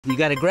You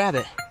gotta grab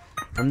it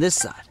from this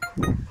side,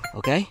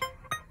 okay?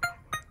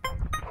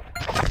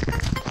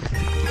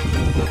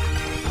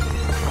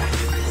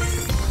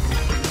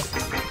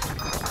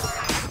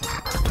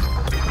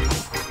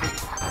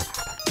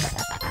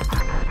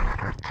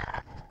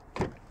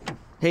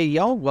 Hey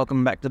y'all,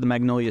 welcome back to the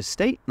Magnolia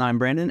Estate. I'm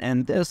Brandon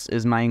and this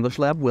is my English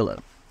lab, Willow.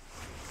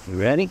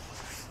 You ready?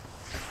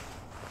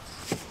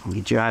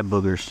 Get your eye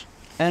boogers.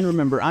 And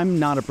remember, I'm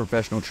not a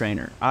professional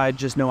trainer. I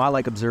just know I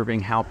like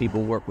observing how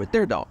people work with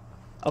their dog.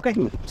 Okay,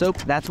 so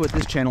that's what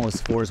this channel is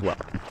for as well.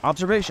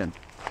 Observation.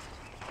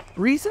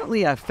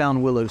 Recently I've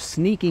found Willow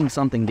sneaking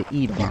something to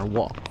eat on our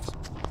walks.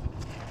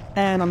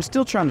 And I'm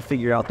still trying to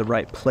figure out the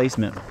right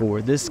placement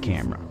for this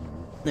camera.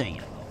 Dang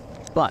it.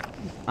 But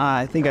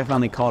I think I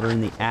finally caught her in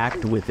the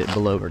act with it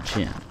below her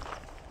chin.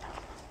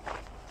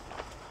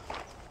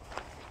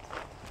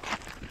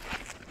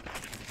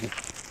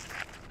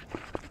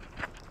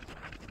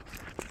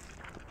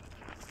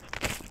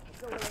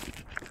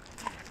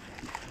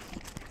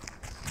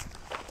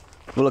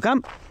 Willow,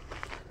 come.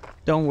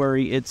 Don't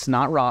worry, it's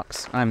not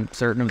rocks. I'm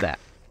certain of that.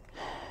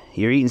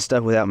 You're eating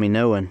stuff without me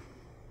knowing,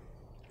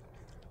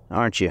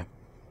 aren't you?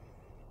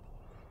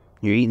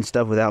 You're eating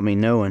stuff without me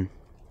knowing.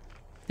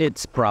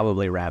 It's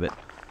probably a rabbit.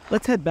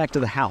 Let's head back to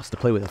the house to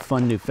play with a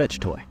fun new fetch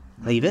toy.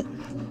 Leave it.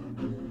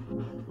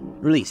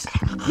 Release.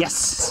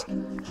 Yes.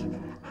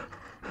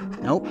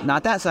 Nope,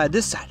 not that side,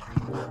 this side.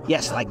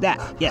 Yes, like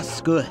that.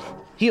 Yes, good.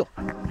 Heel.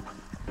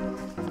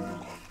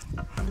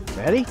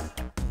 Ready?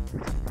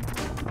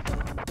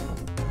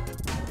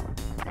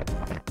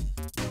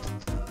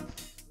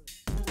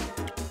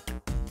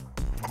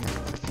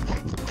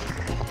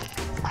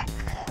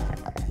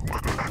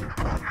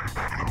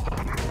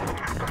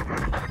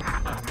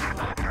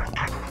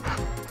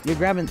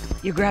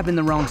 You're grabbing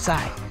the wrong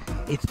side.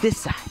 It's this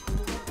side.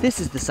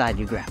 This is the side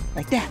you grab,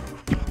 like that.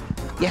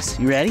 Yes,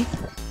 you ready?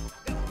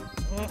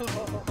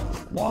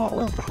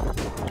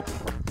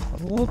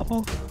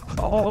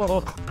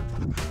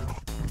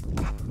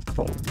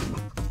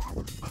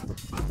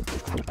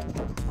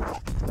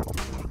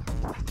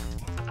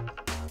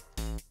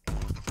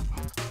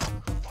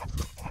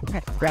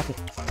 Okay, grab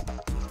it.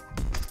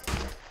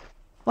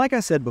 Like I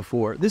said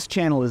before, this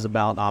channel is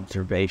about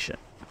observation.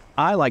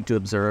 I like to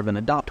observe and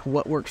adopt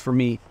what works for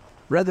me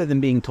rather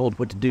than being told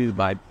what to do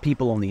by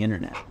people on the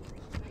internet.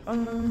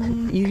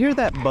 You hear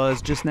that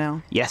buzz just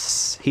now?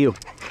 Yes, heel.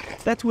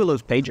 That's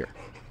Willow's pager.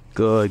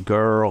 Good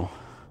girl.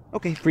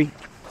 Okay, free.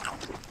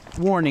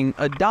 Warning,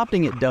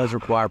 adopting it does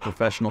require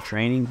professional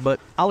training, but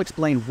I'll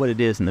explain what it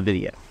is in the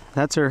video.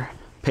 That's her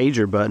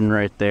pager button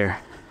right there.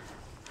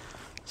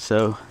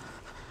 So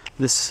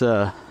this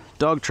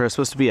Dogtra is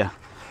supposed to be a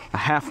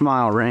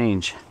half-mile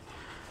range.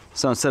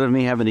 So instead of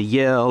me having to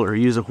yell or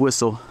use a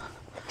whistle,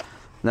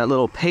 that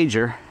little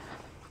pager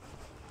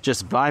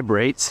just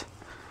vibrates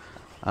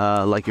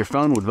like your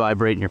phone would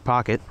vibrate in your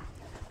pocket.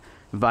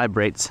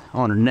 Vibrates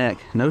on her neck.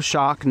 No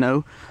shock,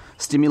 no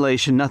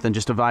stimulation, nothing,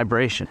 just a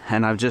vibration.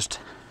 And I've just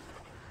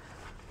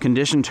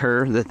conditioned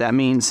her that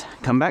means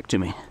come back to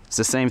me. It's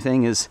the same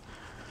thing as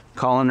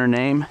calling her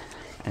name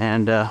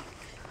and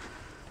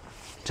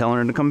telling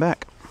her to come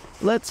back.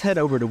 Let's head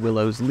over to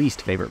Willow's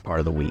least favorite part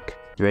of the week.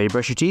 You ready to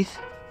brush your teeth?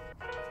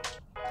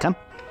 Come.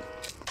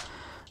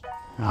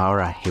 All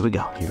right, here we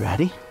go. You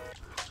ready?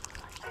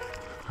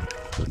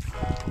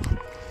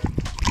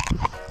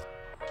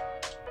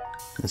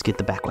 Let's get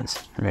the back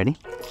ones. Ready?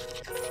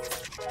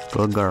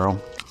 Good girl.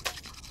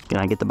 Can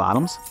I get the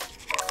bottoms?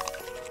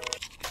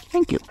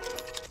 Thank you.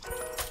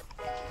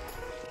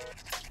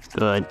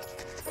 Good.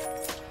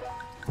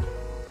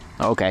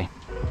 Okay.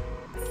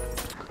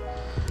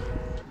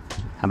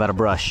 How about a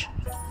brush?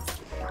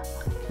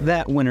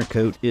 That winter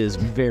coat is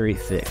very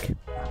thick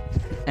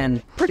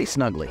and pretty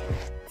snuggly.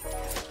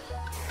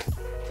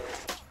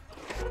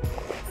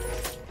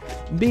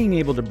 Being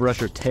able to brush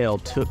her tail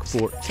took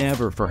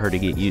forever for her to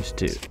get used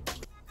to.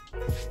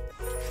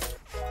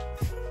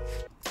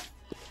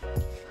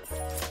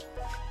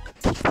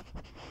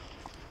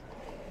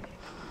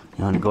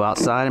 You want to go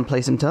outside and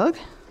play some tug?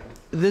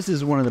 This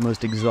is one of the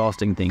most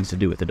exhausting things to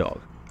do with a dog.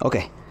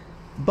 Okay.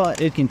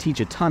 But it can teach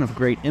a ton of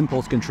great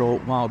impulse control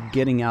while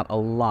getting out a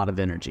lot of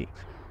energy.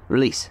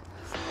 Release.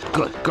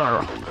 Good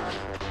girl.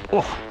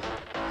 Oh.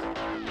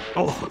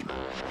 Oh.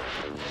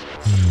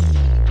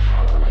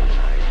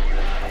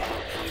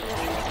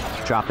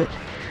 Drop it.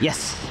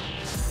 Yes.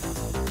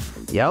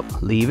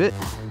 Yep, leave it.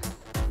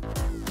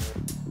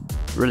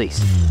 Release.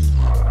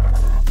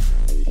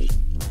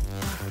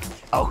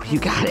 Oh, you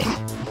got it.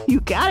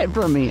 You got it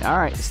from me. All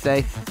right,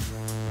 stay.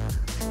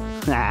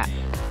 Nah.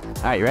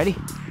 All right, you ready?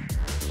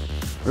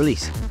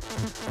 Release.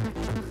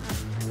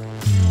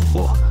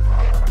 Oh.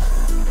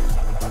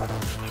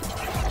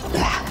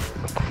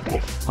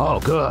 Oh,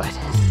 good.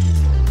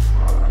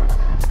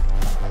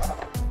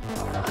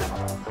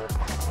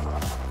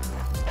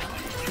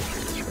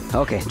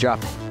 Okay,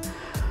 drop it.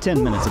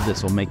 10 minutes of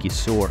this will make you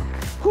sore.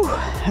 Whew,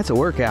 that's a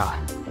workout.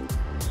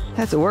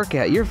 That's a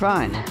workout. You're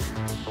fine.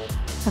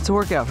 That's a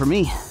workout for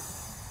me.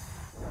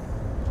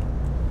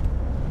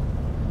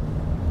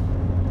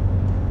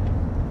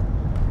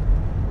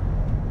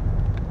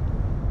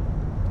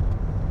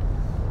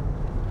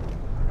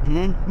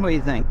 What do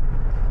you think?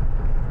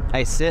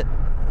 Hey, sit.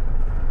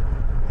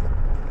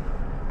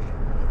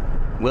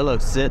 Willow,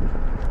 sit.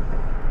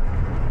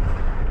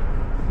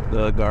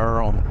 Good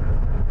girl.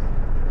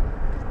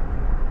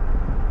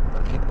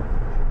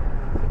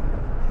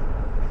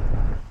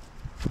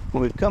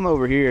 Well, we've come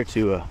over here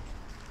to a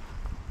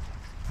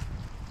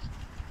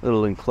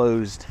little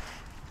enclosed,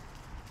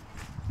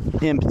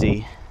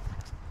 empty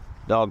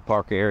dog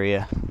park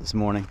area this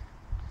morning.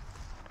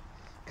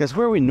 Because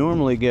where we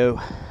normally go,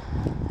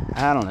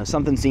 I don't know,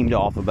 something seemed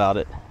off about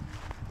it.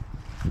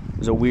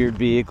 There's a weird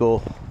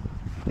vehicle.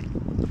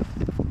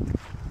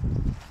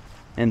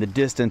 In the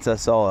distance, I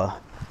saw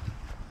a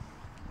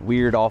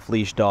weird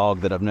off-leash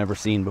dog that I've never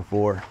seen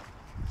before.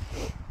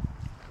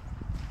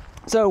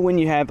 So when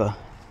you have a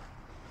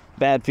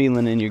bad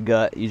feeling in your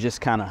gut, you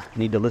just kind of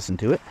need to listen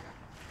to it.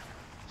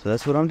 So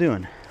that's what I'm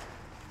doing.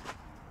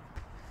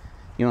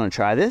 You want to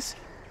try this?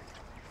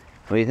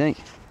 What do you think?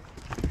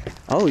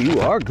 Oh,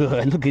 you are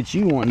good. Look at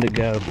you wanting to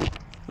go.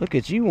 Look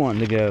at you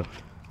wanting to go.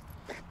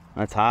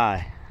 That's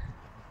high.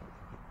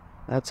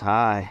 That's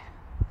high.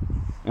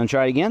 You want to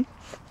try it again?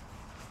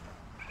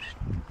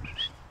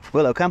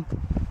 Willow, come.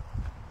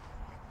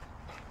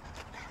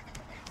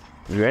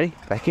 You ready?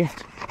 Back here.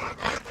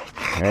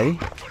 Ready?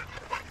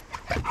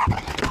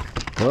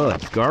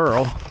 Good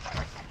girl.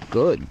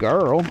 Good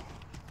girl.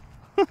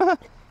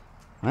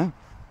 Well,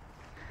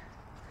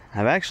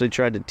 I've actually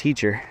tried to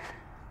teach her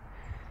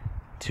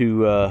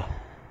to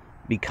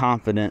be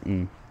confident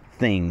in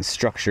things,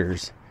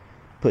 structures,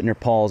 putting her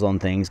paws on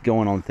things,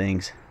 going on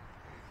things.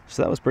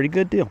 So that was a pretty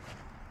good deal.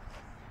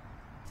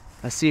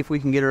 Let's see if we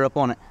can get her up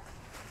on it.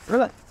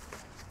 Really?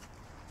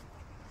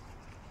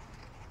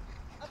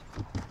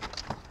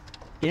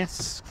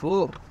 Yes,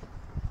 cool.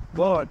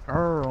 Good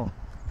girl.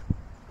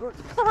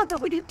 Oh,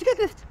 we did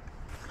it.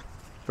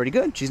 Pretty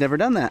good. She's never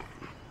done that.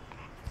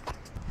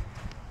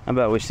 How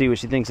about we see what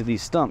she thinks of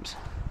these stumps?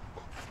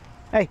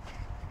 Hey,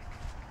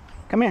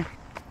 come here.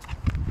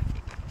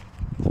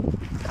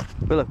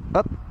 Willow,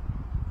 up.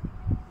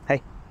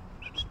 Hey.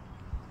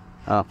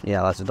 Oh,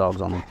 yeah, lots of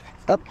dogs on me.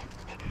 Up.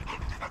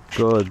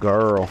 Good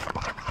girl.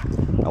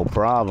 No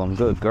problem.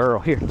 Good girl.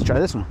 Here, let's try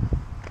this one.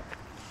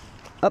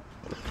 Up.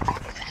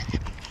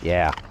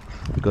 Yeah.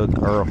 Good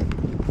girl.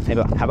 Hey,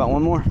 how about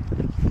one more?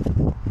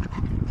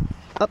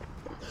 Up.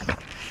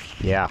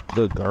 Yeah.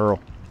 Good girl.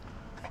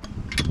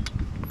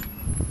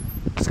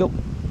 Let's go.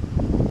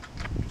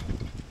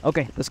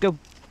 Okay, let's go.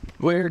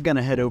 We're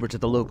gonna head over to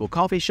the local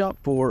coffee shop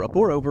for a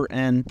pour over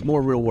and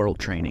more real world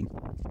training.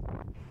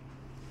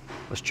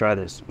 Let's try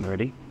this.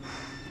 Ready?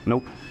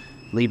 Nope.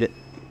 Leave it.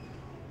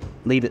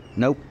 Leave it.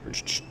 Nope.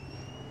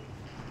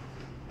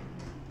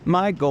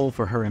 My goal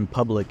for her in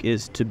public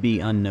is to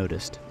be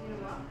unnoticed.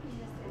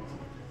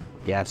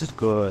 Yeah, this is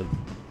good.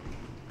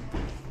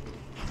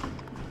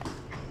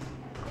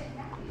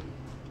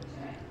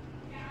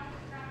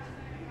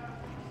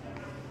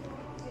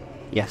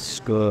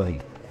 Yes,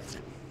 good.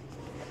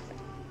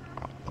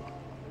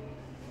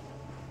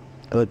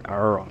 Good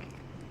girl.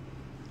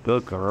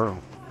 Good girl.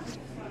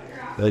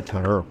 Good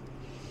girl.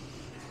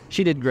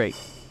 She did great.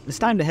 It's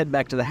time to head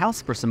back to the house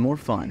for some more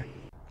fun.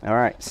 All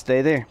right,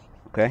 stay there,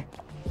 okay?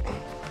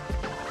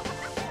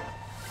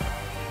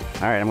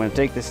 All right, I'm gonna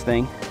take this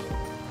thing.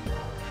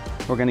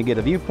 We're gonna get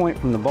a viewpoint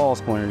from the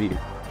ball's point of view.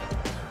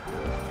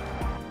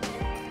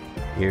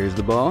 Here's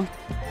the ball.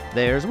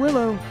 There's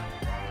Willow.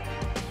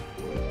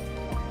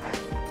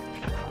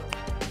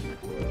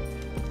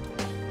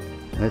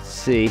 Let's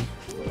see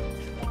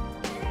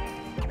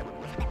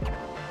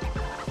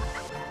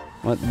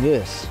what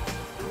this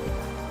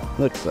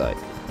looks like.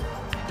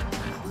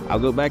 I'll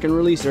go back and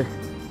release her.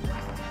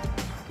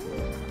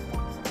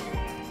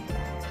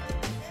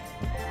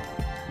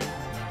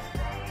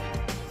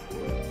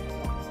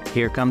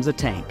 Here comes a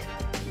tank.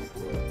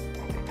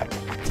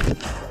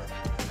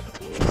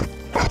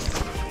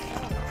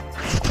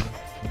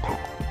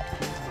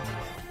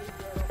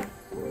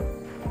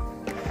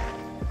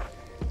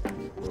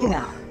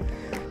 Yeah.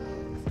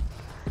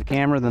 The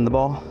camera than the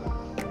ball.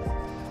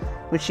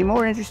 Was she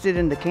more interested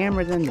in the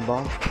camera than the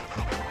ball?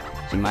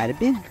 She might have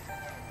been.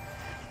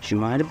 She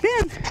might have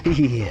been.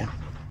 Yeah.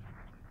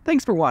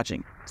 Thanks for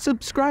watching.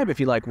 Subscribe if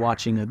you like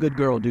watching a good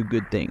girl do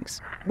good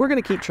things. We're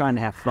going to keep trying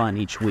to have fun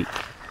each week.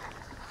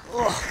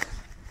 Ugh.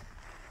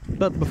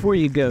 But before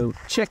you go,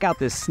 check out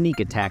this sneak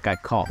attack I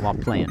caught while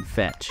playing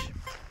fetch.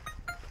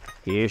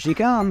 Here she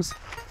comes.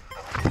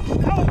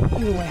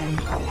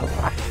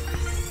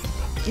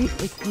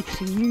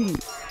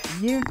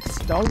 You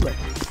stole it.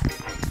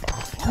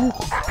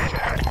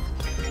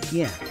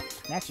 Yeah,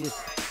 that's just...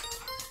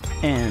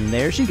 And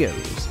there she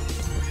goes.